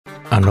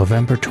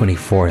November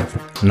 24th,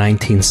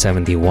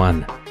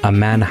 1971, a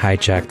man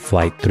hijacked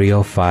Flight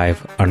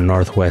 305 on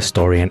Northwest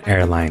Orient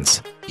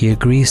Airlines. He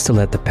agrees to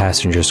let the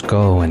passengers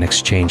go in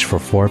exchange for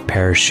 4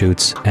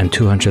 parachutes and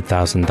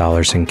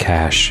 $200,000 in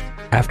cash.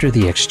 After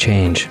the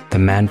exchange, the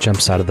man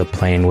jumps out of the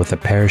plane with a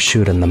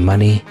parachute and the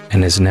money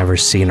and is never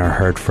seen or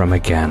heard from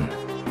again.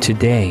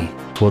 Today,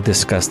 we'll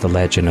discuss the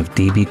legend of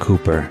D.B.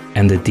 Cooper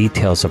and the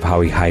details of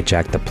how he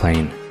hijacked the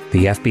plane,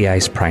 the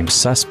FBI's prime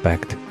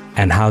suspect,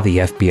 and how the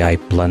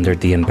FBI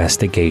blundered the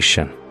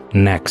investigation.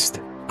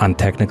 Next, on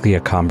Technically a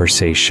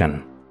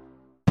Conversation.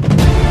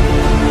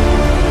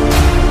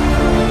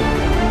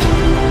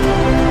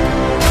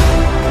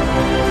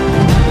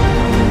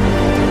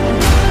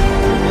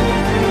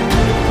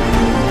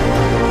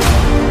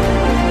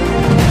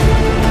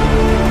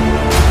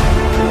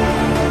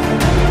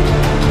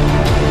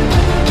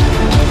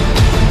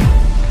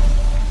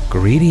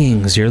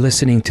 Greetings, you're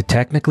listening to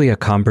Technically a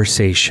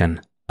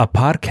Conversation, a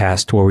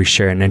podcast where we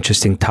share an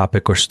interesting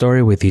topic or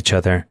story with each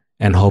other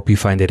and hope you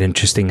find it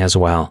interesting as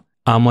well.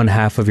 I'm one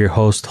half of your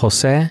host,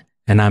 Jose,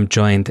 and I'm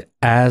joined,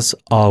 as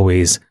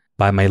always,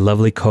 by my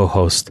lovely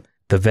co-host,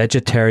 the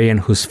vegetarian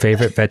whose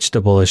favorite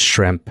vegetable is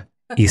shrimp,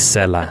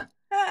 Isela.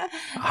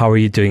 How are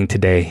you doing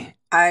today?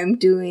 I'm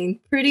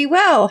doing pretty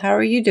well. How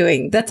are you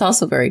doing? That's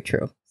also very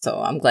true.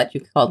 So I'm glad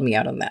you called me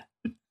out on that.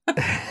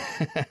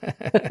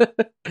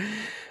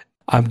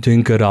 I'm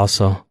doing good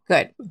also.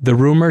 Good. The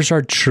rumors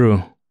are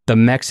true. The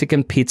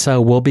Mexican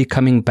pizza will be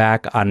coming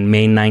back on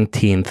May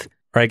 19th.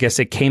 Or I guess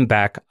it came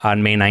back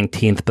on May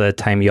 19th by the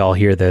time y'all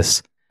hear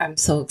this. I'm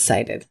so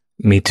excited.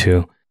 Me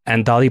too.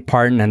 And Dolly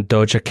Parton and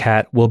Doja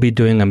Cat will be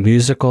doing a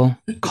musical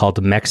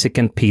called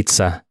Mexican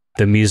Pizza,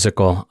 the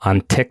musical, on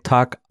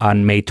TikTok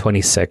on May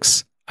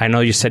 26th. I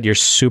know you said you're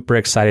super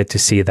excited to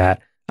see that.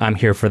 I'm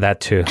here for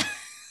that too.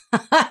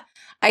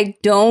 I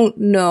don't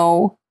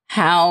know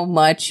how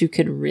much you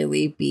could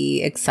really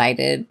be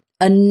excited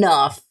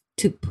enough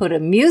to put a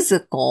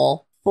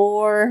musical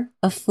for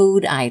a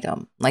food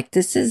item. Like,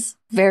 this is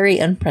very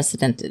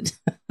unprecedented.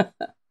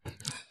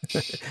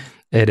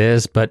 It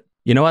is, but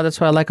you know what?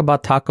 That's what I like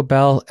about Taco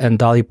Bell and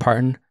Dolly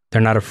Parton.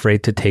 They're not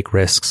afraid to take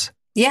risks.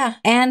 Yeah,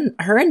 and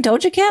her and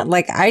Doja Cat,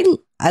 like, I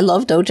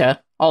love Doja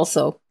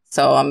also.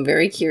 So I'm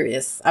very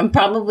curious. I'm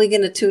probably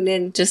going to tune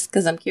in just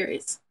because I'm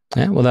curious.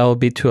 Yeah, well, that will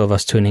be 2 of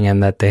us tuning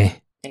in that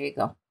day. There you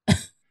go.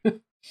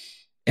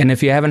 And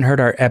if you haven't heard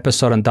our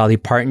episode on Dolly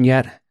Parton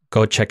yet,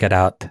 go check it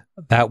out.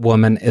 That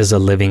woman is a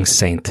living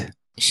saint.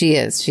 She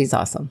is. She's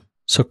awesome.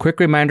 So quick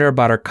reminder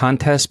about our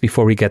contest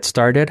before we get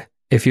started.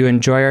 If you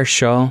enjoy our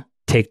show,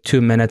 take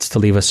 2 minutes to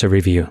leave us a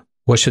review.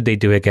 What should they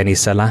do again,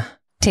 Isela?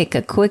 Take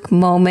a quick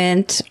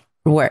moment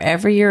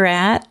wherever you're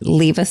at.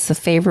 Leave us a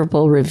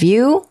favorable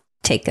review.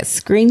 Take a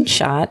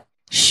screenshot.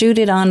 Shoot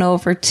it on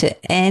over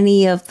to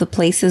any of the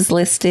places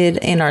listed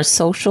in our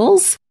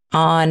socials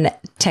on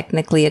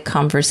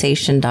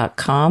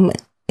technicallyaconversation.com.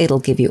 It'll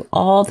give you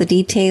all the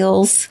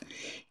details,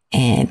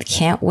 and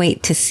can't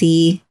wait to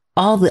see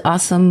all the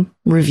awesome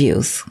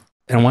reviews.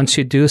 And once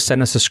you do,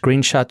 send us a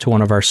screenshot to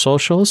one of our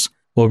socials.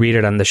 We'll read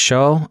it on the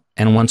show.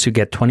 And once you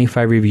get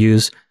 25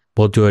 reviews,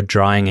 we'll do a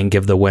drawing and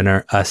give the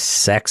winner a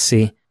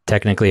sexy,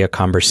 Technically a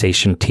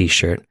Conversation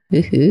t-shirt.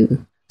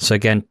 Woohoo. So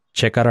again,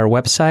 check out our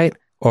website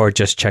or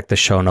just check the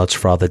show notes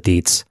for all the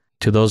deets.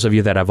 To those of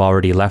you that have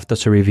already left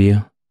us a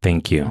review,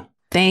 thank you.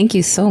 Thank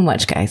you so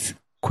much, guys.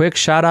 Quick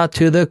shout out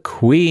to the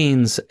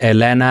queens,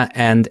 Elena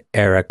and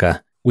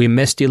Erica. We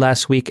missed you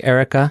last week,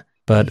 Erica,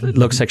 but it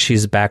looks like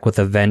she's back with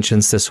a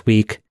vengeance this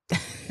week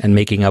and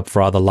making up for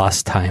all the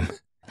lost time.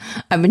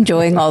 I'm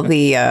enjoying all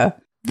the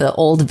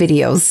old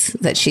videos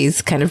that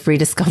she's kind of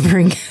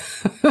rediscovering.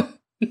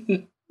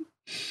 And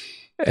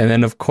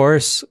then, of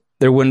course,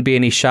 there wouldn't be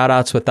any shout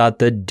outs without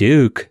the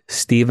Duke,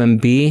 Stephen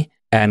B.,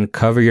 and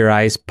Cover Your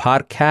Eyes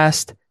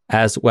podcast,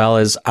 as well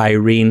as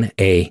Irene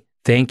A.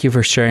 Thank you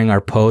for sharing our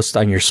post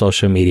on your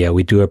social media.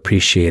 We do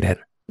appreciate it.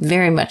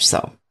 Very much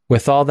so.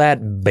 With all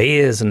that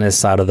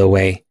business out of the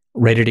way,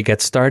 ready to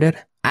get started?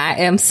 I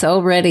am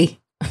so ready.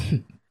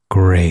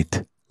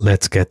 Great.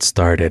 Let's get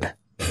started.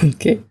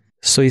 Okay.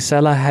 So,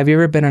 Isela, have you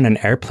ever been on an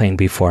airplane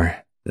before?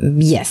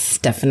 Yes,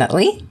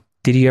 definitely.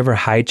 Did you ever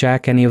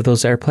hijack any of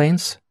those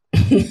airplanes?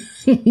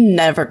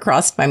 Never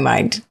crossed my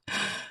mind.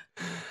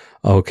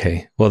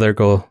 Okay. Well, there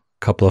go a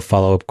couple of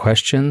follow-up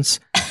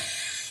questions.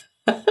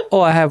 Oh,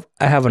 I have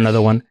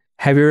another one.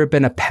 Have you ever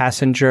been a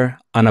passenger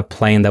on a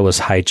plane that was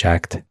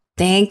hijacked?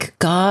 Thank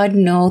God,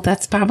 no.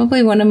 That's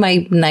probably one of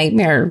my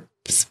nightmares.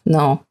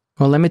 No.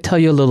 Well, let me tell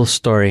you a little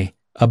story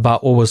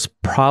about what was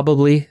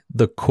probably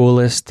the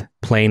coolest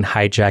plane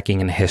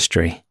hijacking in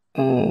history.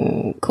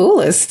 Oh,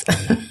 coolest.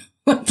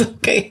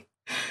 Okay.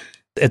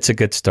 It's a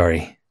good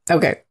story.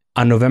 Okay.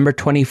 On November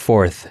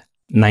 24th,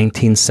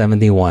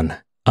 1971,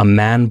 a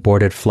man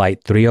boarded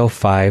Flight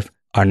 305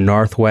 on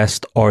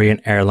Northwest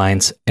Orient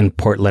Airlines in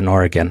Portland,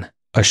 Oregon.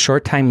 A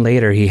short time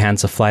later, he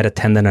hands a flight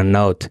attendant a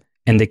note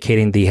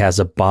indicating that he has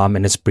a bomb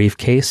in his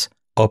briefcase,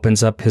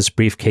 opens up his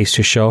briefcase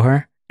to show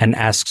her, and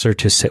asks her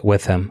to sit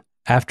with him.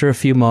 After a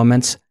few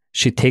moments,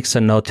 she takes a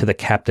note to the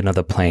captain of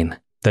the plane.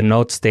 The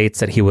note states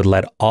that he would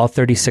let all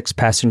 36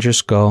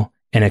 passengers go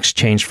in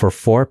exchange for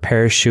 4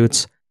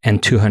 parachutes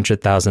and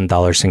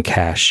 $200,000 in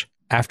cash.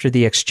 After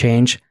the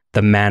exchange,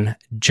 the man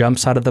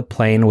jumps out of the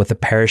plane with a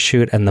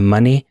parachute and the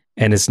money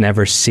and is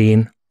never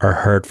seen or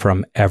heard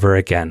from ever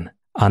again.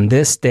 On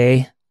this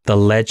day, the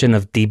legend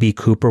of D.B.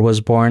 Cooper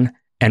was born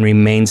and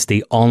remains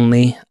the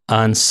only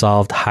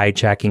unsolved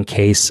hijacking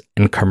case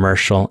in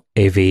commercial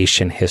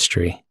aviation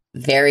history.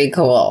 Very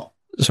cool.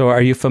 So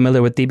are you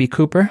familiar with D.B.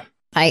 Cooper?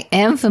 I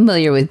am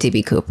familiar with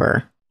D.B.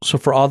 Cooper. So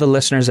for all the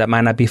listeners that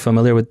might not be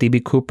familiar with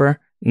D.B. Cooper,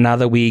 now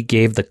that we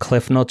gave the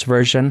Cliff Notes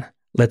version,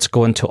 let's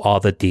go into all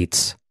the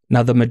deets.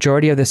 Now, the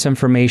majority of this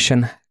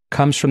information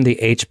comes from the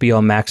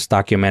HBO Max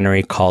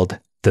documentary called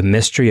The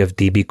Mystery of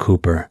D.B.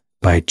 Cooper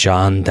by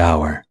John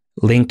Dower.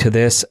 Link to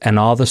this and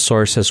all the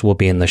sources will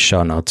be in the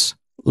show notes.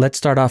 Let's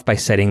start off by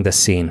setting the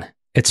scene.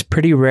 It's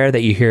pretty rare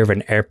that you hear of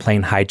an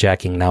airplane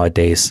hijacking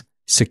nowadays.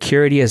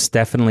 Security is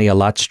definitely a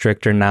lot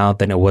stricter now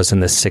than it was in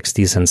the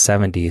 60s and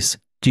 70s.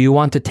 Do you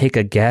want to take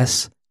a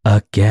guess?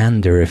 A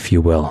gander, if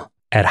you will,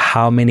 at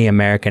how many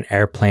American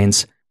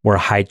airplanes were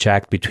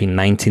hijacked between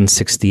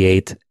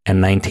 1968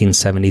 and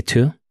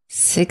 1972?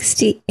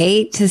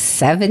 68 to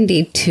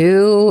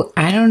 72?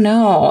 I don't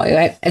know.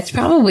 It's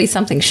probably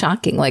something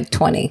shocking, like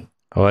 20.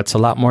 Oh, it's a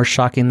lot more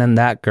shocking than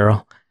that,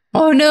 girl.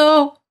 Oh,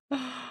 no.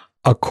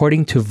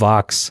 According to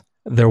Vox,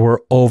 there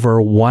were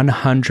over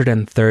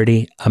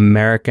 130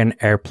 American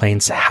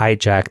airplanes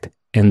hijacked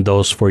in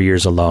those 4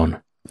 years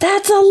alone.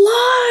 That's a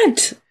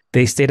lot.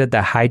 They stated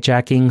that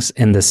hijackings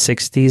in the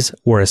 60s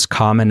were as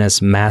common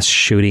as mass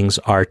shootings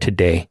are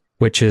today,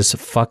 which is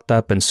fucked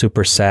up and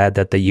super sad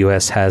that the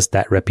US has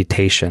that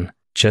reputation.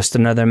 Just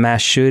another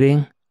mass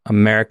shooting?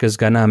 America's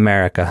gonna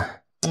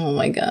America. Oh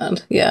my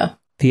God, yeah.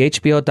 The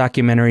HBO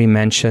documentary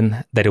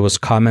mentioned that it was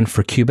common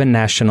for Cuban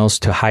nationals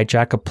to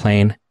hijack a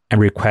plane and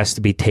request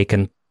to be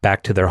taken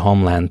back to their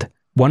homeland.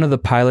 One of the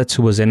pilots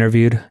who was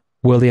interviewed,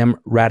 William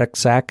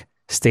Radixak,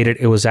 stated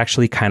it was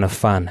actually kind of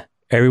fun.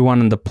 Everyone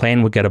on the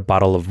plane would get a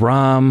bottle of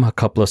rum, a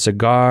couple of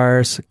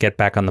cigars, get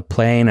back on the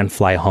plane, and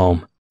fly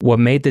home. What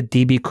made the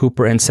D.B.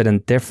 Cooper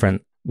incident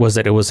different was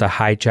that it was a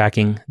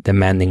hijacking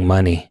demanding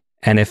money.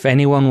 And if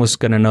anyone was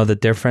going to know the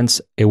difference,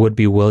 it would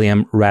be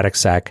William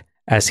Radixak,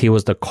 as he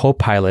was the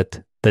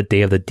co-pilot the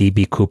day of the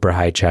D.B. Cooper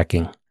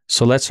hijacking.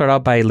 So let's start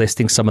out by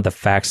listing some of the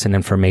facts and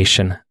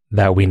information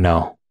that we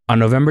know. On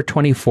November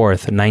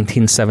 24th,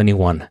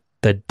 1971,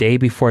 the day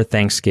before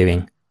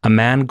Thanksgiving, a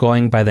man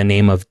going by the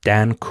name of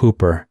Dan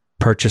Cooper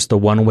purchased a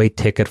one-way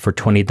ticket for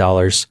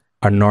 $20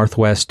 on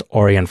Northwest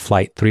Orient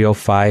Flight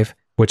 305,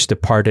 which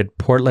departed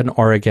Portland,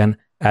 Oregon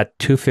at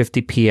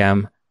 2:50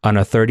 p.m. on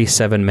a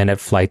 37-minute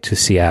flight to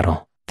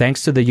Seattle.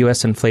 Thanks to the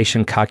U.S.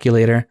 inflation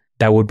calculator,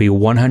 that would be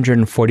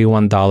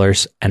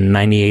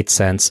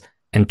 $141.98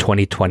 in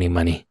 2020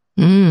 money.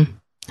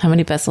 How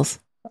many pesos?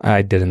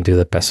 I didn't do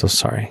the pesos,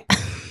 sorry.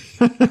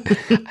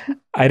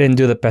 I didn't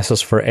do the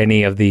pesos for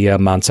any of the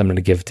amounts I'm going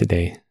to give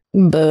today.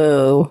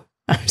 Boo.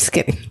 I'm just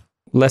kidding.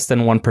 Less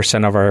than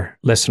 1% of our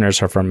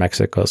listeners are from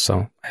Mexico,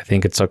 so I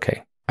think it's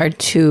okay. Our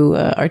two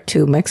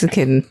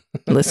Mexican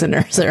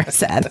listeners are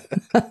sad.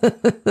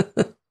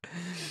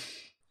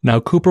 Now,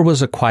 Cooper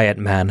was a quiet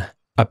man,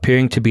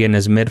 appearing to be in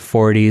his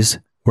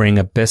mid-40s, wearing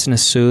a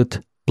business suit,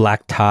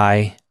 black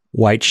tie,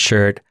 white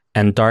shirt,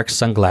 and dark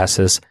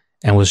sunglasses,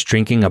 and was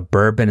drinking a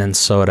bourbon and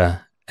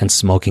soda and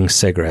smoking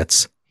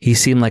cigarettes. He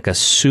seemed like a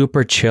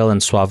super chill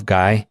and suave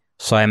guy,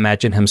 so I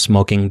imagine him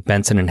smoking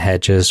Benson and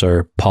Hedges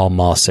or Pall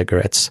Mall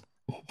cigarettes.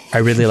 I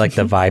really like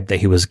the vibe that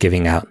he was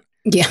giving out.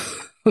 Yeah,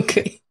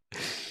 okay.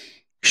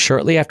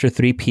 Shortly after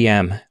 3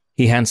 p.m.,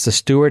 he hands the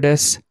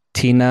stewardess,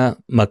 Tina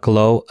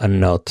McLeod, a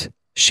note.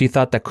 She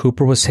thought that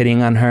Cooper was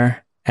hitting on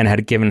her and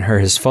had given her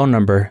his phone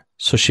number,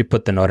 so she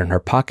put the note in her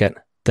pocket.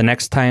 The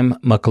next time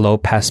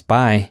McLeod passed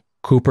by,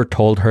 Cooper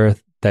told her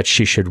that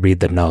she should read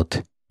the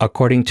note.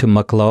 According to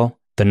McLeod,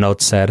 the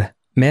note said,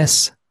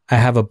 "Miss, I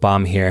have a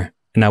bomb here,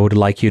 and I would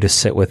like you to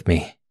sit with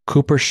me."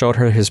 Cooper showed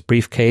her his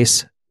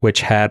briefcase,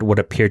 which had what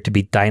appeared to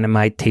be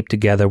dynamite taped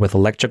together with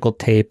electrical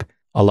tape,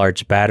 a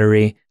large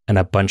battery, and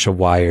a bunch of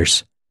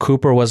wires.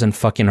 Cooper wasn't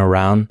fucking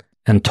around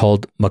and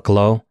told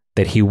McLeod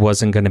that he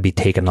wasn't going to be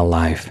taken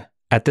alive.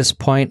 At this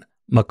point,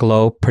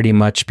 McLeod pretty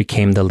much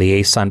became the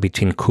liaison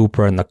between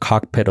Cooper and the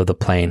cockpit of the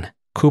plane.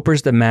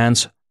 Cooper's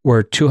demands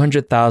were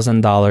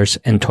 $200,000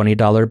 in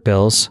 $20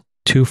 bills,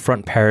 2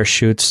 front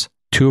parachutes,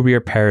 2 rear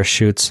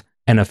parachutes,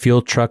 and a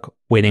fuel truck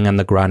waiting on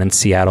the ground in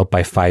Seattle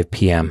by 5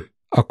 p.m.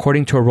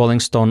 According to a Rolling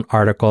Stone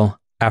article,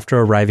 after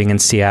arriving in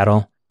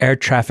Seattle, air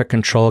traffic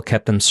control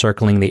kept them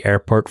circling the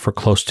airport for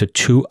close to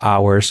 2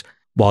 hours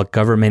while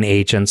government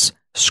agents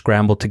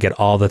scrambled to get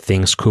all the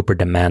things Cooper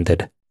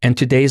demanded. In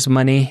today's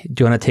money,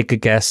 do you want to take a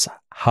guess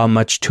how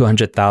much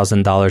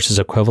 $200,000 is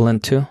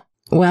equivalent to?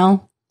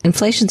 Well,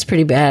 inflation's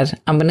pretty bad.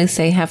 I'm going to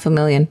say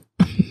 $500,000.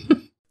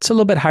 It's a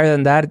little bit higher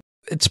than that.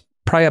 It's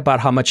probably about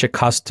how much it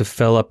costs to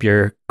fill up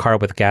your car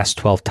with gas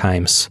 12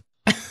 times.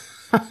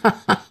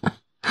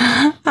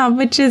 How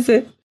much is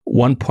it?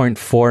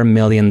 $1.4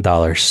 million.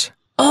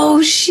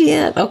 Oh,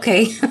 shit.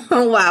 Okay.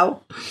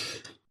 Wow.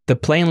 The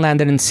plane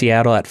landed in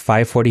Seattle at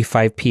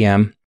 5:45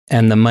 p.m.,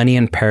 and the money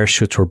and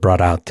parachutes were brought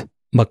out.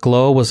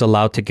 McLough was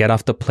allowed to get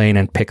off the plane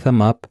and pick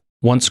them up.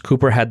 Once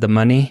Cooper had the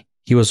money,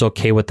 he was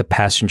okay with the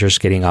passengers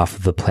getting off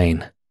of the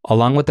plane.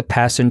 Along with the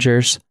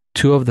passengers,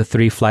 2 of the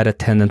 3 flight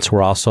attendants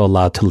were also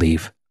allowed to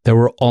leave. There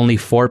were only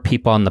 4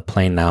 people on the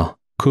plane now.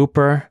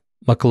 Cooper,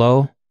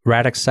 McLough,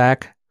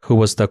 Radixak, who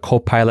was the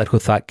co-pilot who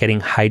thought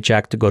getting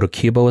hijacked to go to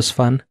Cuba was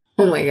fun.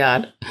 Oh my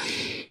God.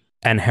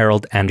 And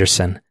Harold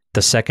Anderson,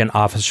 the second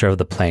officer of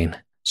the plane.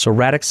 So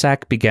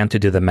Radixak began to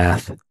do the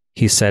math.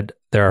 He said,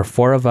 there are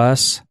 4 of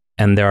us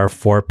and there are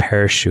 4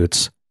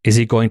 parachutes. Is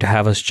he going to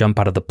have us jump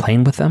out of the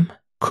plane with him?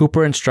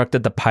 Cooper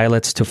instructed the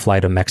pilots to fly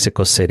to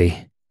Mexico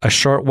City. A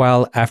short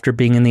while after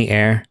being in the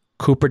air,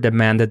 Cooper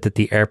demanded that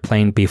the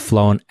airplane be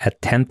flown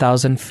at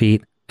 10,000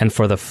 feet and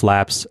for the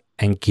flaps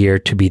and gear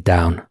to be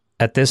down.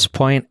 At this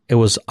point, it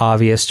was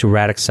obvious to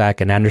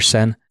Radixak and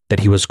Anderson that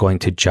he was going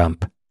to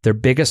jump. Their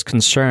biggest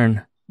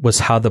concern was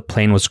how the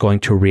plane was going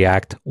to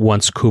react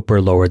once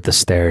Cooper lowered the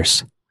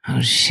stairs. Oh,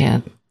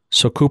 shit.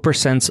 So Cooper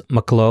sends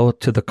McLough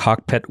to the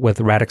cockpit with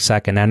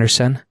Radixak and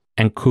Anderson,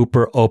 and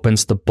Cooper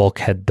opens the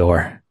bulkhead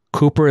door.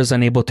 Cooper is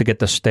unable to get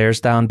the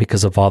stairs down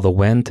because of all the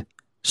wind,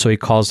 so he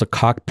calls the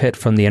cockpit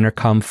from the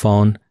intercom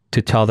phone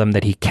to tell them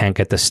that he can't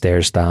get the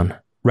stairs down.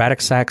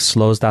 Radixak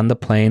slows down the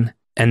plane,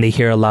 and they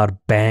hear a loud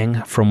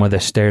bang from where the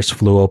stairs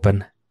flew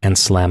open and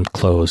slammed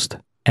closed.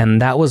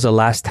 And that was the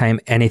last time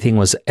anything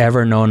was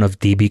ever known of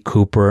D.B.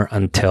 Cooper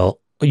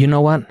until, you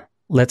know what?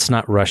 Let's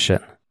not rush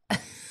it.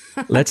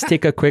 Let's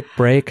take a quick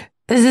break.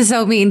 This is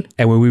so mean.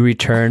 And when we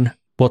return,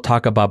 we'll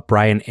talk about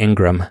Brian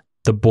Ingram,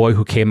 the boy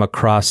who came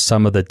across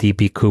some of the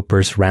D.B.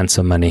 Cooper's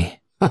ransom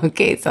money.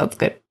 Okay, sounds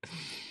good.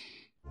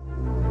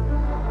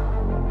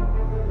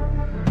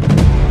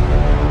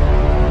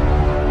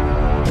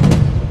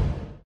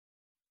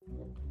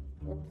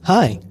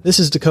 Hi, this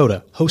is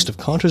Dakota, host of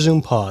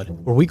ContraZoom Pod,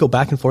 where we go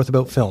back and forth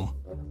about film.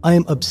 I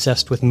am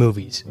obsessed with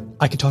movies.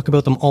 I could talk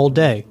about them all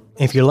day,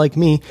 and if you're like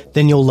me,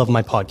 then you'll love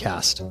my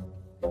podcast.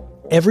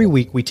 Every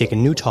week we take a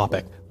new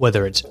topic,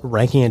 whether it's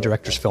ranking a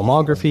director's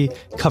filmography,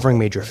 covering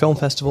major film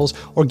festivals,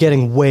 or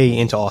getting way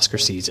into Oscar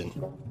season.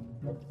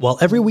 While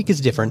every week is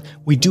different,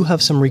 we do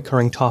have some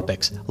recurring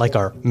topics, like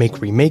our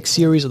Make-Remake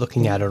series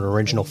looking at an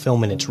original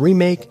film and its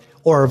remake,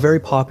 or our very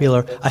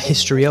popular A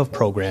History Of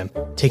program,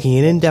 taking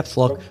an in-depth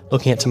look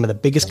looking at some of the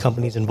biggest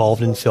companies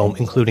involved in film,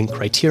 including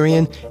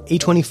Criterion,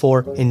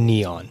 A24, and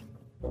Neon.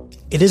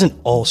 It isn't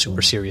all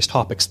super serious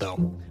topics,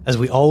 though, as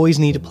we always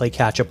need to play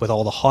catch-up with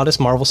all the hottest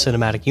Marvel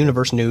Cinematic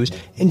Universe news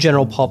and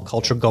general pop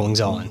culture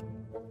goings-on.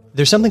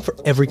 There's something for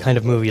every kind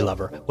of movie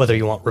lover, whether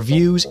you want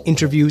reviews,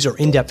 interviews, or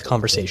in-depth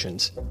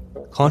conversations.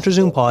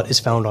 ContraZoom Pod is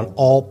found on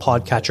all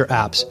podcatcher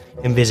apps,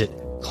 and visit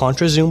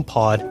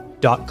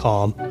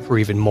ContraZoomPod.com for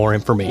even more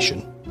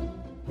information.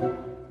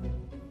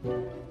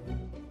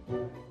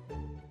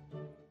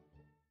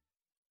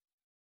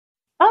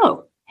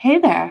 Oh, hey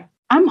there.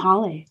 I'm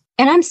Holly.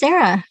 And I'm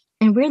Sarah,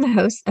 and we're the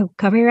hosts of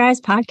Cover Your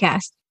Eyes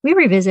podcast. We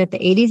revisit the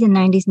 80s and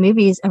 90s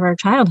movies of our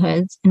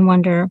childhoods and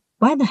wonder,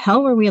 why the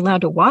hell were we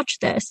allowed to watch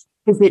this?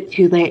 Is it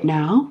too late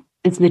now?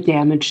 Is the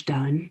damage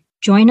done?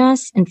 Join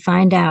us and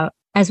find out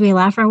as we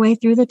laugh our way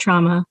through the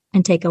trauma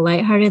and take a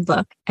lighthearted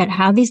look at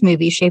how these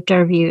movies shaped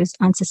our views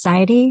on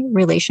society,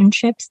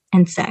 relationships,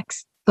 and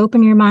sex.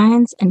 Open your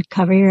minds and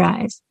cover your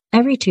eyes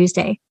every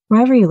Tuesday,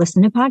 wherever you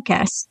listen to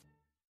podcasts.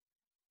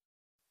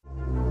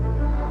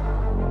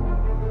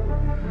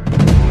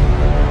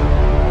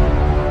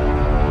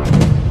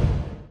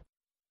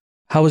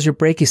 How was your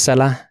break,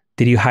 Isela?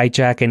 Did you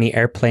hijack any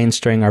airplanes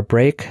during our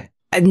break?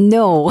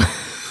 No.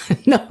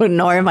 No,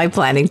 nor am I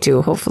planning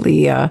to.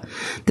 Hopefully,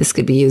 this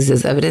could be used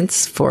as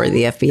evidence for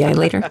the FBI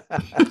later.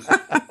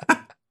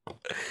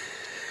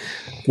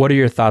 What are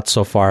your thoughts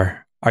so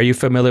far? Are you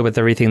familiar with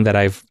everything that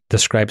I've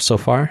described so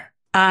far?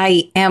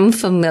 I am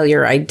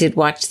familiar. I did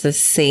watch the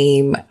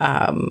same,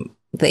 the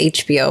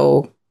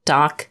HBO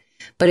doc,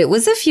 but it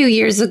was a few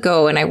years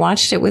ago, and I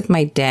watched it with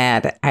my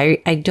dad.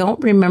 I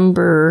don't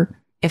remember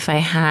if I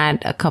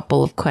had a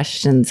couple of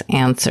questions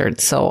answered,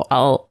 so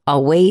I'll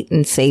wait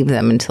and save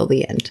them until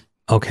the end.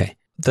 Okay.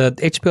 The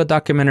HBO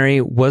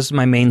documentary was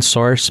my main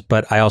source,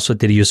 but I also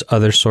did use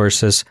other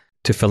sources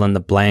to fill in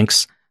the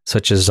blanks,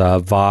 such as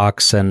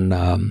Vox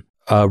and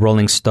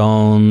Rolling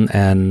Stone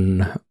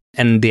and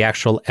the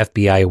actual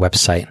FBI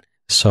website.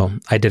 So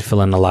I did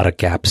fill in a lot of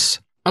gaps.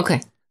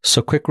 Okay.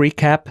 So quick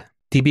recap.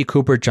 D.B.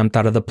 Cooper jumped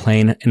out of the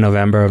plane in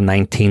November of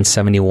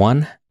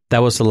 1971.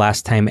 That was the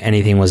last time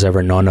anything was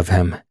ever known of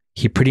him.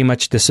 He pretty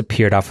much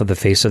disappeared off of the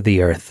face of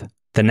the earth.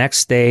 The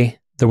next day,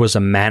 there was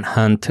a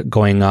manhunt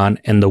going on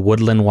in the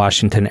Woodland,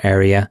 Washington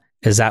area,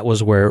 as that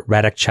was where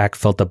Radixak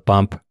felt a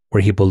bump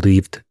where he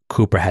believed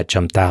Cooper had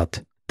jumped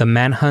out. The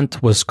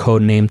manhunt was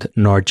codenamed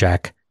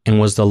Norjack and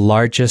was the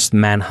largest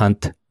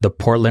manhunt the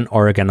Portland,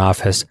 Oregon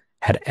office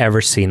had ever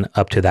seen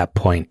up to that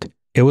point.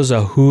 It was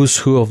a who's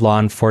who of law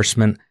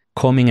enforcement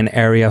combing an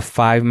area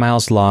 5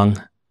 miles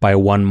long by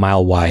 1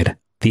 mile wide.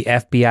 The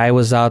FBI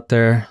was out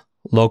there,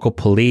 local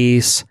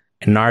police,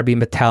 an RB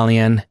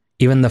battalion,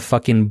 Even the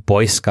fucking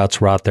Boy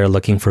Scouts were out there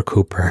looking for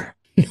Cooper.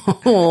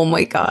 Oh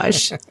my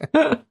gosh.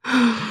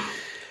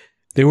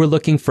 They were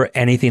looking for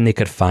anything they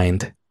could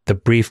find. The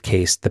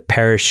briefcase, the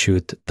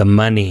parachute, the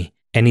money,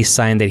 any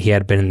sign that he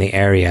had been in the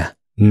area.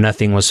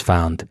 Nothing was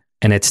found.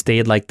 And it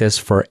stayed like this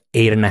for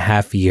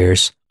 8.5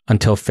 years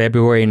until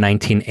February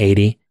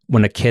 1980,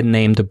 when a kid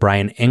named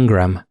Brian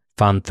Ingram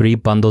found 3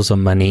 bundles of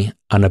money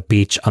on a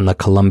beach on the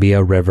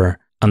Columbia River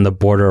on the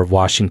border of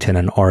Washington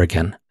and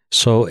Oregon.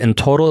 So in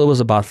total, it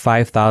was about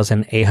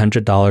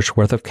 $5,800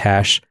 worth of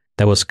cash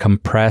that was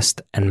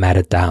compressed and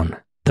matted down.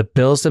 The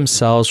bills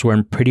themselves were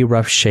in pretty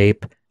rough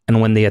shape,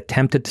 and when they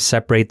attempted to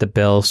separate the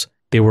bills,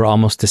 they were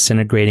almost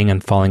disintegrating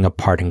and falling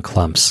apart in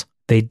clumps.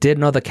 They did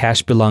know the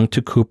cash belonged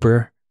to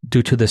Cooper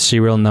due to the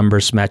serial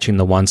numbers matching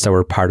the ones that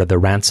were part of the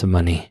ransom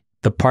money.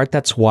 The part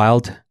that's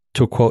wild,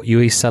 to quote you,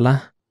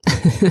 Isela,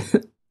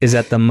 is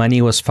that the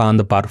money was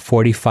found about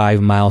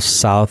 45 miles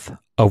south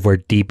of where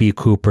D.B.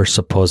 Cooper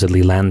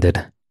supposedly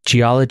landed.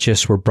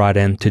 Geologists were brought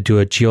in to do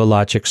a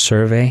geologic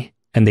survey,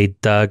 and they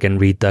dug and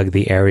redug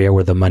the area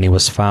where the money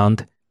was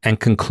found and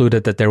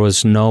concluded that there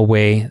was no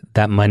way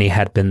that money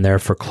had been there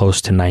for close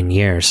to 9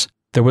 years.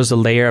 There was a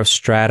layer of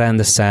strata in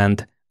the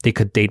sand they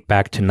could date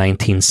back to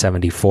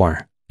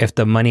 1974. If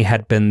the money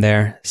had been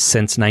there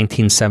since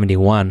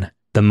 1971,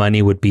 the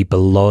money would be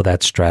below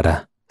that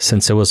strata.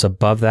 Since it was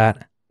above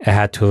that, it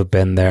had to have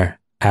been there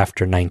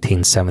after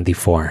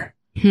 1974.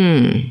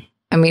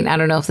 I mean, I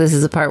don't know if this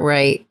is the part where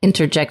I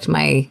interject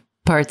my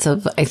parts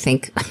of, I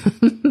think,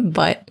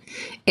 but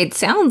it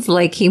sounds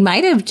like he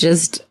might have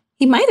just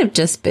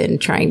been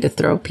trying to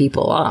throw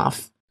people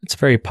off. It's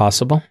very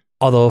possible.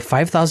 Although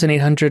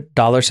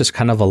 $5,800 is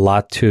kind of a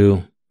lot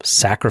to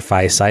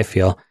sacrifice, I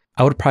feel.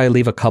 I would probably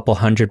leave a couple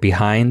hundred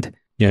behind,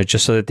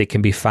 just so that they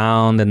can be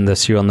found and the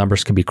serial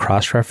numbers can be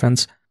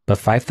cross-referenced. But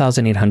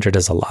 $5,800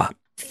 is a lot.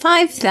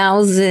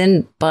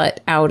 5,000, but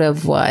out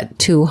of what,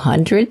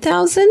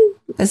 200,000?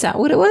 Is that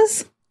what it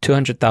was?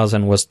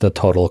 200,000 was the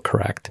total,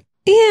 correct?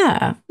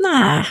 Yeah.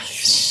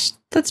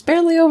 That's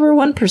barely over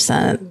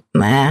 1%.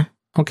 Nah.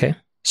 Okay.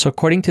 So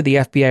according to the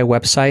FBI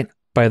website,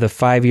 by the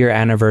 5-year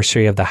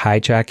anniversary of the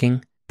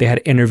hijacking, they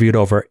had interviewed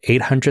over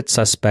 800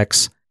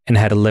 suspects and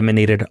had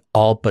eliminated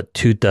all but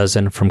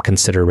 24 from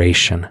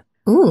consideration.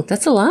 Ooh,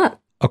 that's a lot.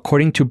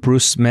 According to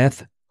Bruce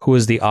Smith, who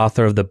is the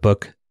author of the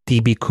book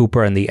D.B.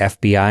 Cooper and the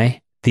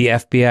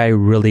FBI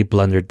really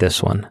blundered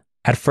this one.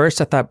 At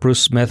first, I thought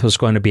Bruce Smith was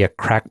going to be a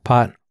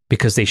crackpot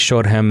because they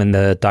showed him in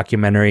the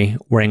documentary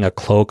wearing a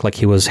cloak like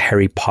he was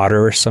Harry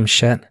Potter or some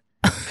shit.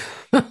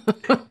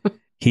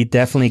 He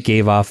definitely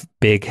gave off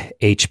big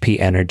HP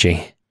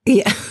energy.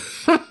 Yeah.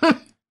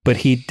 But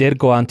he did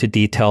go on to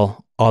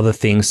detail all the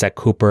things that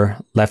Cooper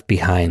left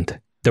behind.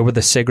 There were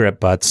the cigarette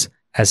butts,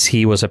 as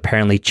he was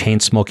apparently chain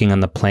smoking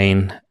on the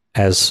plane,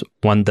 as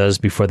one does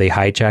before they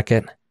hijack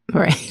it.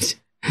 Right.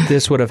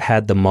 This would have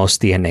had the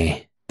most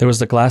DNA. There was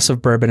the glass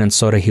of bourbon and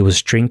soda he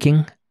was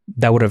drinking.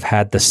 That would have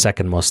had the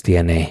second most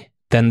DNA.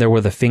 Then there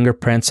were the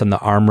fingerprints on the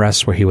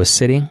armrest where he was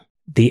sitting.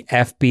 The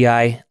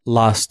FBI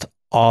lost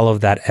all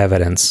of that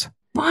evidence.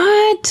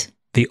 What?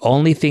 The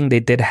only thing they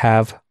did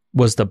have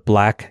was the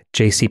black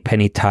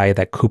JCPenney tie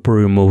that Cooper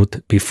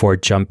removed before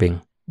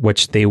jumping,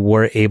 which they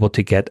were able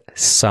to get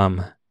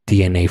some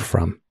DNA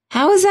from.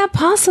 How is that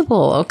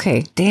possible?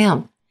 Okay,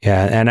 damn.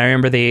 Yeah, and I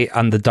remember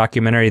on the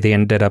documentary, they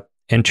ended up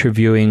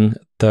interviewing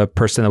the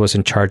person that was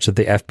in charge of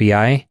the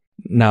FBI.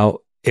 Now,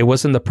 it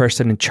wasn't the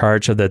person in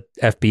charge of the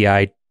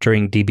FBI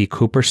during D.B.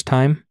 Cooper's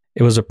time.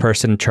 It was a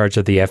person in charge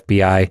of the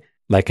FBI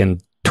like in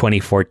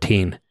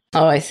 2014.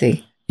 Oh, I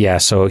see. Yeah,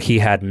 so he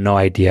had no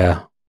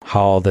idea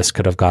how all this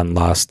could have gotten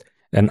lost.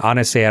 And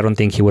honestly, I don't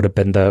think he would have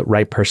been the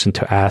right person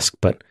to ask,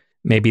 but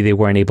maybe they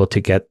weren't able to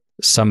get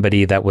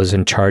somebody that was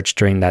in charge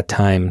during that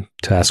time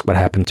to ask what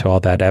happened to all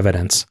that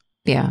evidence.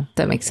 Yeah,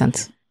 that makes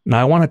sense.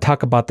 Now, I want to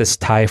talk about this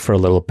tie for a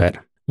little bit.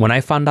 When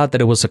I found out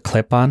that it was a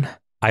clip-on,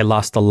 I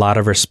lost a lot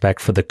of respect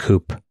for the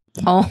Coop.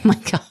 Oh my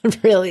God,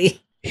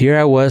 really? Here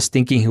I was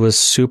thinking he was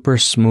super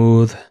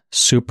smooth,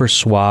 super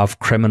suave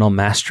criminal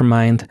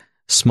mastermind,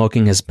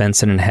 smoking his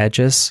Benson and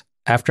Hedges.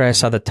 After I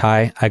saw the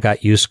tie, I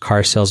got used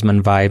car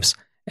salesman vibes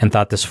and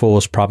thought this fool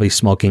was probably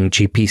smoking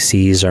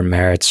GPCs or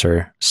Merritts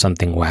or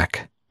something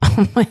whack.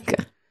 Oh my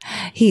God.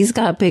 He's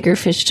got bigger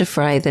fish to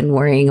fry than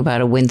worrying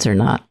about a Windsor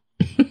knot.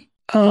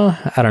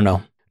 I don't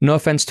know. No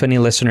offense to any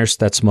listeners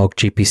that smoke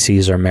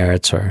GPCs or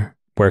Merritts or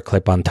wear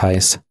clip-on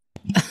ties.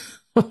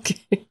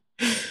 Okay.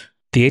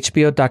 The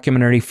HBO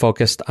documentary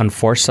focused on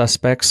 4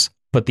 suspects,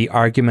 but the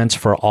arguments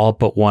for all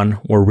but one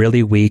were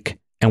really weak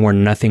and were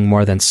nothing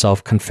more than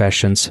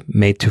self-confessions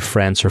made to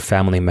friends or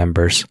family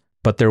members.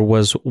 But there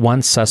was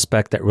one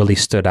suspect that really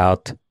stood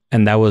out,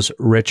 and that was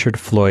Richard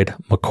Floyd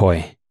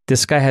McCoy.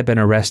 This guy had been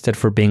arrested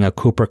for being a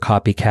Cooper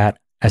copycat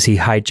as he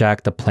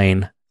hijacked a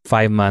plane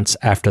 5 months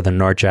after the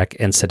Norjack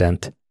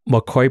incident.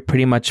 McCoy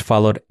pretty much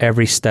followed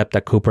every step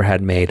that Cooper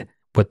had made,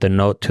 with the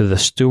note to the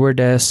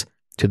stewardess,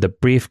 to the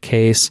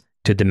briefcase,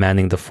 to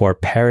demanding the 4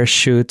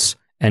 parachutes,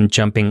 and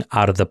jumping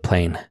out of the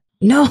plane.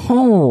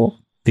 No.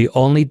 The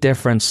only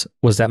difference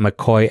was that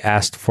McCoy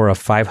asked for a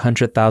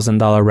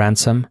 $500,000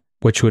 ransom,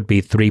 which would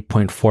be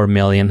 $3.4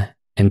 million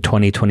in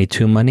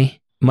 2022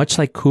 money. Much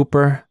like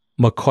Cooper,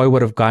 McCoy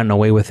would have gotten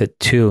away with it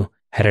too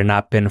had it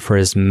not been for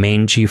his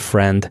mangy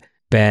friend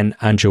Ben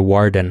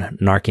Anjuwarden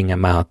narking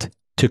him out.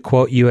 To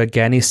quote you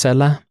again,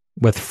 Isela,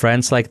 with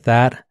friends like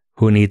that,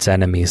 who needs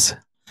enemies?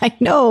 I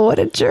know, what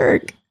a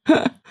jerk.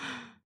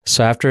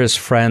 So after his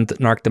friend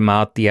narked him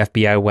out, the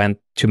FBI went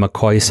to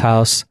McCoy's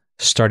house,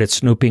 started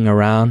snooping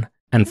around,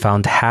 and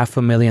found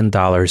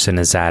 $500,000 in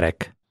his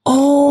attic.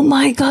 Oh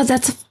my God,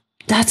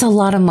 that's a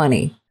lot of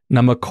money.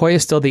 Now, McCoy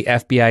is still the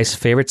FBI's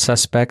favorite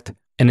suspect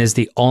and is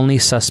the only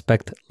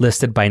suspect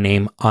listed by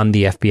name on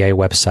the FBI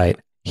website.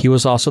 He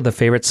was also the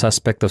favorite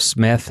suspect of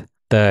Smith,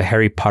 the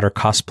Harry Potter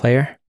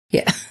cosplayer.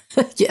 Yeah,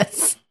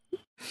 yes.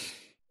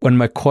 When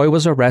McCoy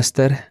was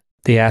arrested,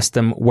 they asked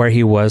him where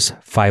he was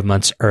 5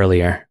 months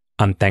earlier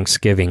on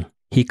Thanksgiving.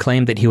 He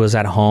claimed that he was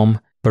at home,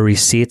 but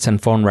receipts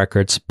and phone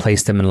records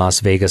placed him in Las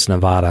Vegas,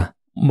 Nevada.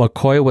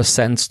 McCoy was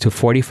sentenced to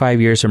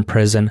 45 years in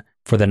prison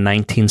for the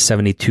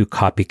 1972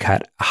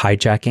 copycat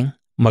hijacking.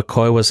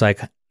 McCoy was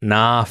like,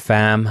 "Nah,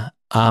 fam,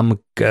 I'm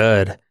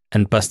good,"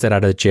 and busted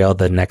out of jail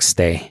the next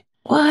day.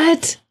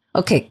 What?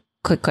 Okay,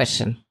 quick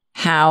question.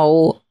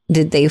 How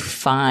did they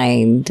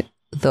find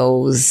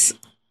those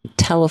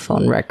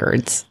telephone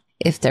records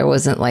if there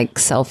wasn't like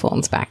cell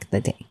phones back in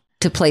the day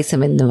to place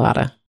him in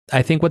Nevada?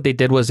 I think what they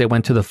did was they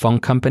went to the phone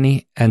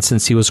company, and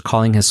since he was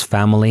calling his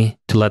family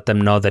to let them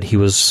know that he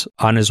was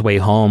on his way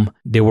home,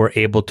 they were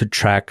able to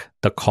track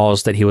the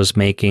calls that he was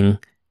making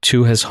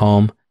to his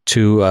home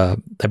to,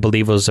 I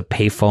believe it was a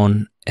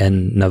payphone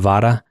in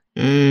Nevada.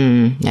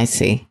 I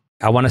see.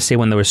 I want to say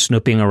when they were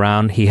snooping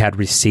around, he had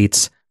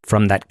receipts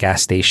from that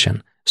gas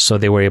station. So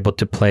they were able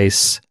to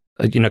place,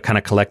 kind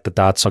of collect the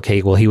dots.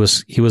 Okay, well, he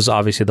was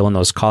obviously the one that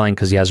was calling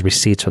because he has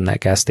receipts from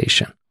that gas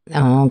station.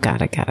 Oh,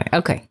 got it.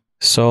 Okay.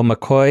 So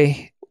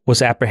McCoy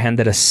was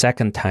apprehended a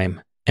second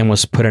time and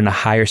was put in a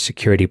higher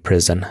security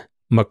prison.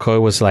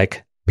 McCoy was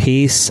like,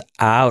 "Peace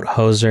out,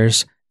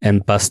 hosers,"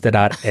 and busted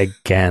out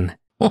again.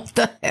 What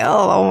the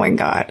hell? Oh my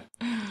God.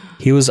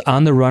 He was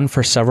on the run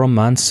for several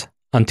months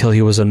until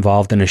he was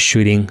involved in a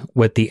shooting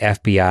with the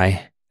FBI,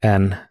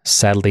 and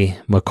sadly,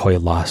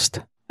 McCoy lost.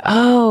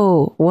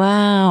 Oh,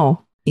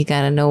 wow. You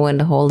got to know when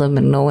to hold them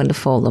and know when to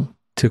fold them.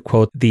 To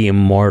quote the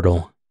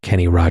immortal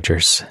Kenny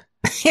Rogers.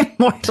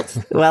 Immortal.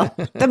 Well,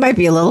 that might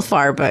be a little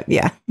far, but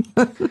yeah.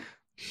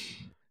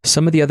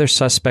 Some of the other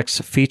suspects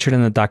featured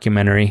in the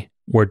documentary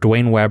were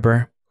Dwayne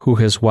Weber, who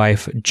his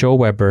wife, Jo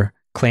Weber,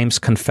 claims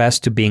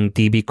confessed to being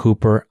D.B.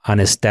 Cooper on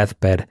his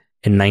deathbed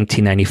in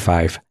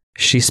 1995.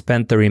 She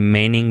spent the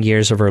remaining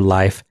years of her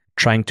life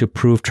trying to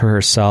prove to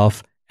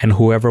herself and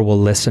whoever will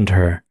listen to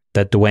her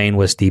that Dwayne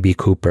was D.B.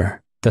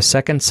 Cooper. The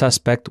second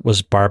suspect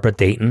was Barbara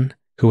Dayton,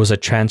 who was a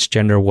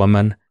transgender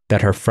woman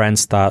that her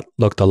friends thought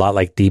looked a lot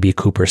like D.B.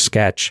 Cooper's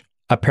sketch.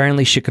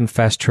 Apparently, she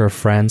confessed to her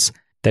friends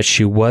that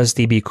she was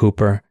D.B.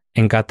 Cooper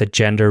and got the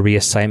gender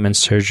reassignment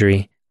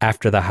surgery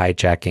after the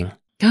hijacking.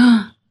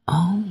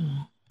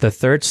 Oh. The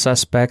third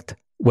suspect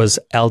was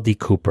L.D.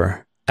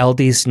 Cooper.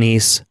 L.D.'s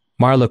niece,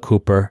 Marla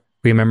Cooper,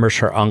 remembers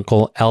her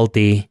uncle,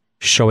 L.D.,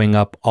 showing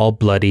up all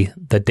bloody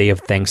the day of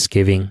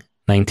Thanksgiving,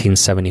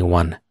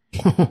 1971.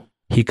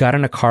 He got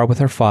in a car with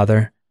her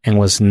father and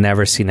was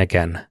never seen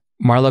again.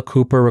 Marla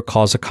Cooper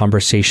recalls a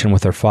conversation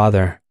with her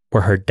father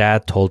where her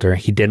dad told her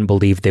he didn't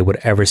believe they would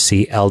ever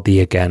see LD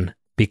again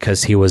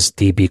because he was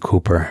D.B.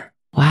 Cooper.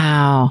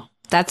 Wow.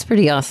 That's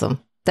pretty awesome.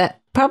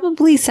 That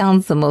probably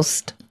sounds the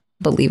most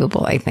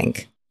believable, I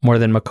think. More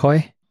than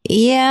McCoy?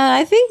 Yeah,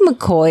 I think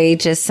McCoy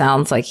just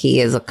sounds like he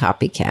is a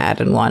copycat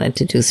and wanted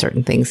to do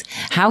certain things.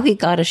 How he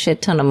got a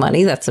shit ton of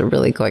money, that's a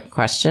really quick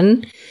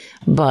question.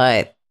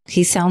 But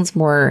he sounds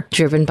more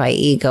driven by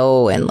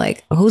ego and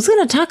like, who's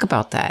going to talk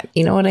about that?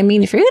 You know what I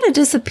mean? If you're going to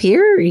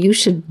disappear, you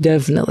should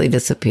definitely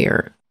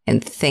disappear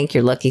and thank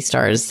your lucky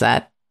stars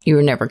that you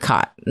were never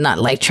caught. Not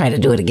like try to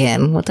do it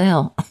again. What the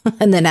hell?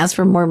 And then ask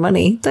for more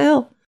money. What the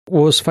hell?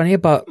 What was funny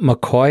about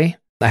McCoy,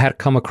 I had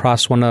come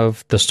across one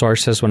of the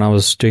sources when I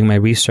was doing my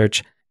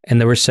research, and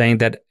they were saying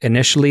that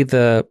initially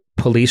the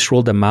police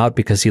ruled him out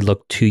because he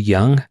looked too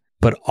young.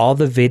 But all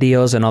the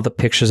videos and all the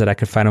pictures that I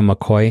could find of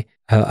McCoy,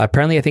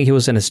 apparently I think he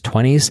was in his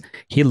 20s.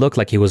 He looked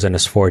like he was in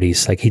his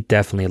 40s. Like he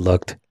definitely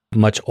looked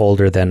much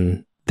older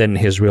than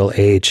his real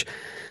age.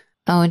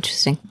 Oh,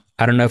 interesting.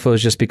 I don't know if it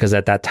was just because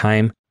at that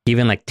time,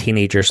 even like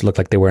teenagers looked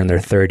like they were in their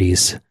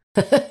 30s.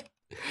 It's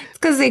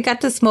because they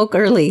got to smoke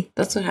early.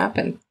 That's what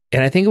happened.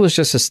 And I think it was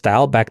just a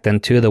style back then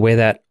too, the way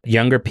that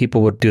younger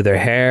people would do their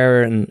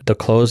hair and the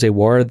clothes they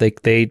wore,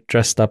 they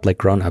dressed up like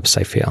grown-ups,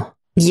 I feel.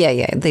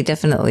 Yeah. They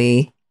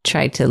definitely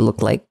tried to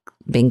look like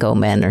bingo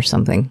men or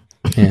something.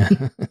 Yeah.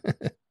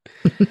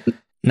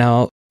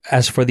 Now,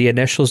 as for the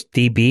initials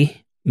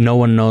DB, no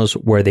one knows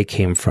where they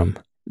came from.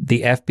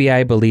 The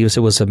FBI believes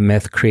it was a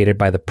myth created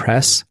by the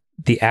press.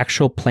 The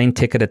actual plane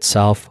ticket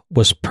itself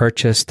was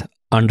purchased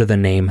under the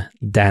name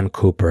Dan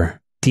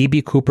Cooper.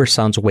 DB Cooper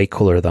sounds way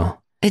cooler though.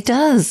 It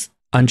does.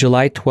 On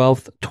July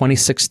 12th,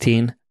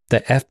 2016,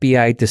 the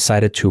FBI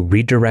decided to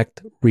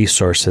redirect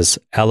resources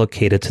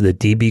allocated to the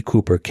D.B.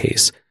 Cooper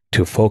case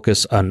to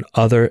focus on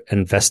other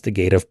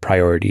investigative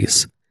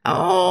priorities.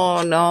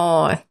 Oh,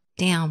 no.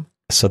 Damn.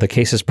 So the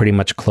case is pretty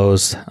much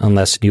closed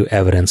unless new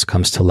evidence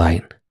comes to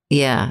light.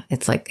 Yeah,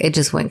 it's like it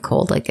just went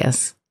cold, I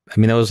guess. I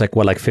mean, that was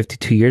like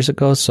 52 years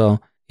ago? So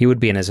he would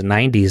be in his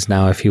 90s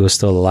now if he was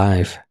still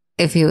alive.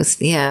 If he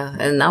was, yeah.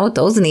 And not with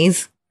those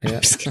knees. Yeah.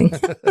 I'm just kidding.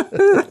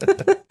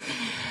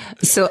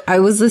 So I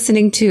was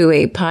listening to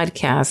a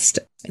podcast.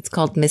 It's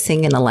called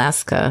Missing in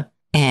Alaska.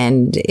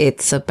 And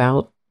it's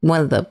about one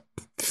of the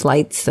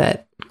flights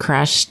that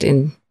crashed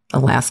in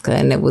Alaska.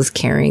 And it was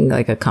carrying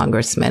like a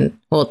congressman.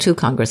 Well, two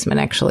congressmen,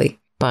 actually.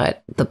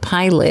 But the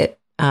pilot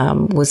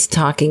was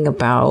talking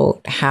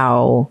about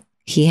how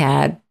he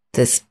had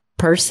this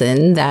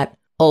person that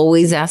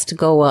always asked to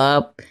go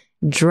up,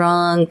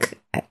 drunk,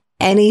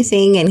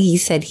 anything. And he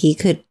said he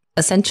could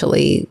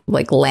essentially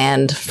like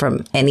land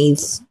from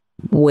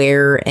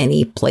anywhere,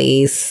 any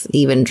place,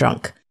 even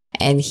drunk.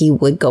 And he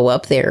would go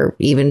up there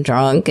even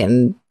drunk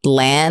and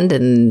land.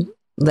 And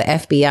the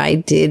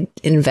FBI did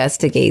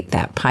investigate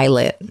that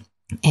pilot.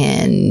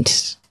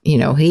 And, you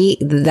know,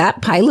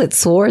 that pilot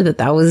swore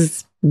that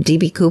was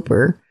D.B.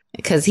 Cooper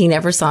because he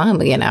never saw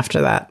him again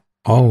after that.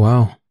 Oh,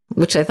 wow.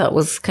 Which I thought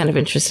was kind of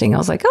interesting. I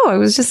was like, oh, I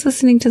was just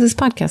listening to this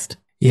podcast.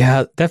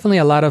 Yeah, definitely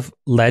a lot of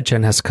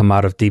legend has come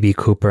out of D.B.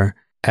 Cooper.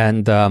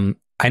 And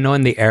I know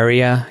in the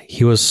area,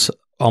 he was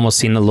almost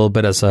seen a little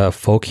bit as a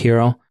folk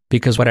hero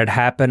because what had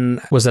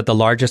happened was that the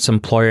largest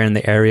employer in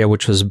the area,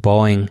 which was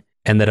Boeing,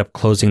 ended up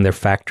closing their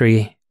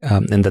factory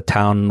in the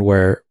town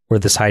where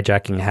this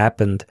hijacking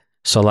happened.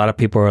 So a lot of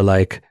people were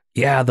like,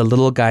 yeah, the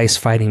little guy's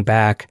fighting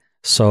back.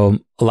 So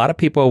a lot of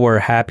people were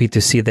happy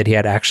to see that he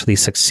had actually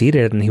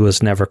succeeded and he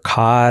was never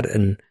caught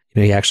and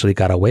he actually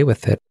got away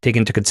with it. Take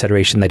into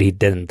consideration that he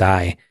didn't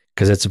die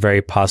because it's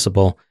very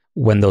possible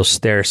when those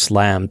stairs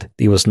slammed,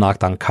 he was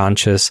knocked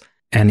unconscious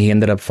and he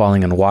ended up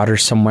falling in water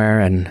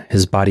somewhere and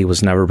his body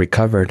was never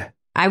recovered.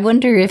 I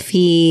wonder if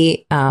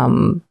he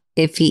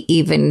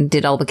even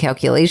did all the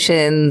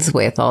calculations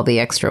with all the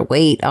extra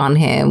weight on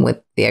him,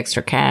 with the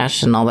extra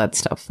cash and all that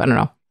stuff. I don't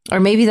know. Or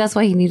maybe that's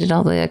why he needed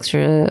all the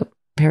extra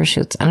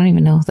parachutes. I don't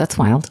even know. That's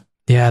wild.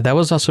 Yeah, that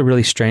was also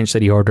really strange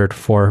that he ordered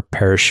 4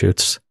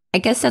 parachutes. I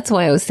guess that's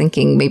why I was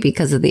thinking maybe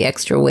because of the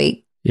extra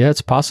weight. Yeah,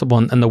 it's possible.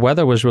 And the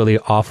weather was really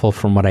awful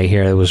from what I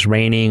hear. It was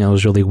raining. It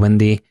was really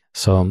windy.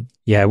 So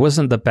yeah, it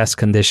wasn't the best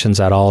conditions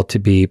at all to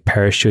be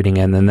parachuting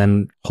in and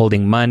then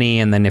holding money.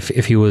 And then if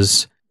he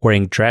was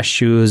wearing dress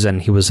shoes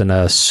and he was in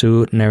a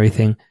suit and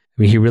everything,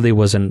 I mean, he really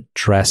wasn't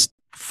dressed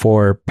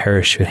for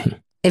parachuting.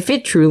 If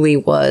it truly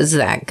was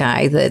that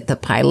guy that the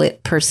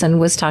pilot person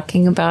was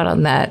talking about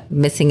on that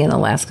Missing in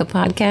Alaska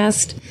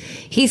podcast,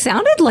 he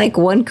sounded like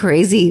one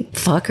crazy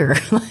fucker.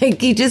 Like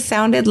he just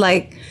sounded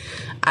like,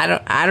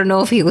 I don't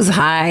know if he was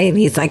high and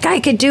he's like, I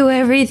could do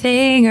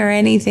everything or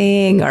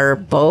anything or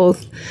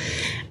both.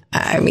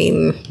 I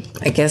mean,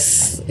 I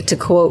guess to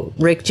quote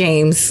Rick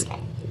James,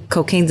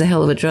 cocaine's a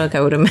hell of a drug,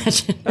 I would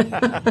imagine.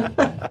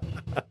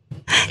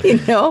 You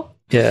know?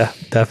 Yeah,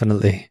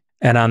 definitely.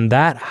 And on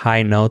that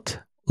high note,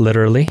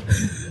 literally,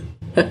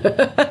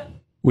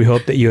 we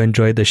hope that you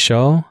enjoyed the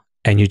show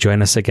and you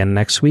join us again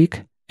next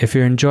week. If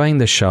you're enjoying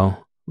the show,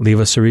 leave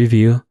us a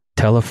review,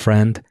 tell a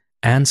friend,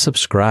 and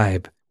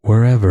subscribe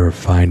wherever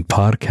fine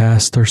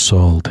podcasts are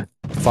sold.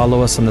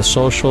 Follow us on the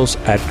socials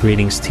at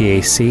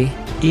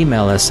GreetingsTAC,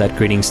 email us at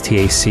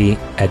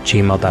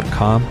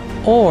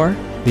greetingstac@gmail.com, or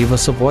leave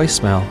us a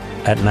voicemail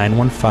at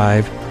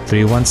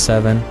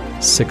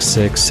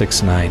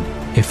 915-317-6669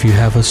 if you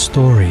have a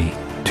story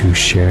to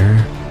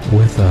share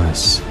with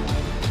us.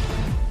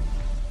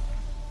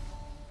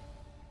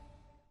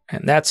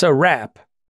 And that's a wrap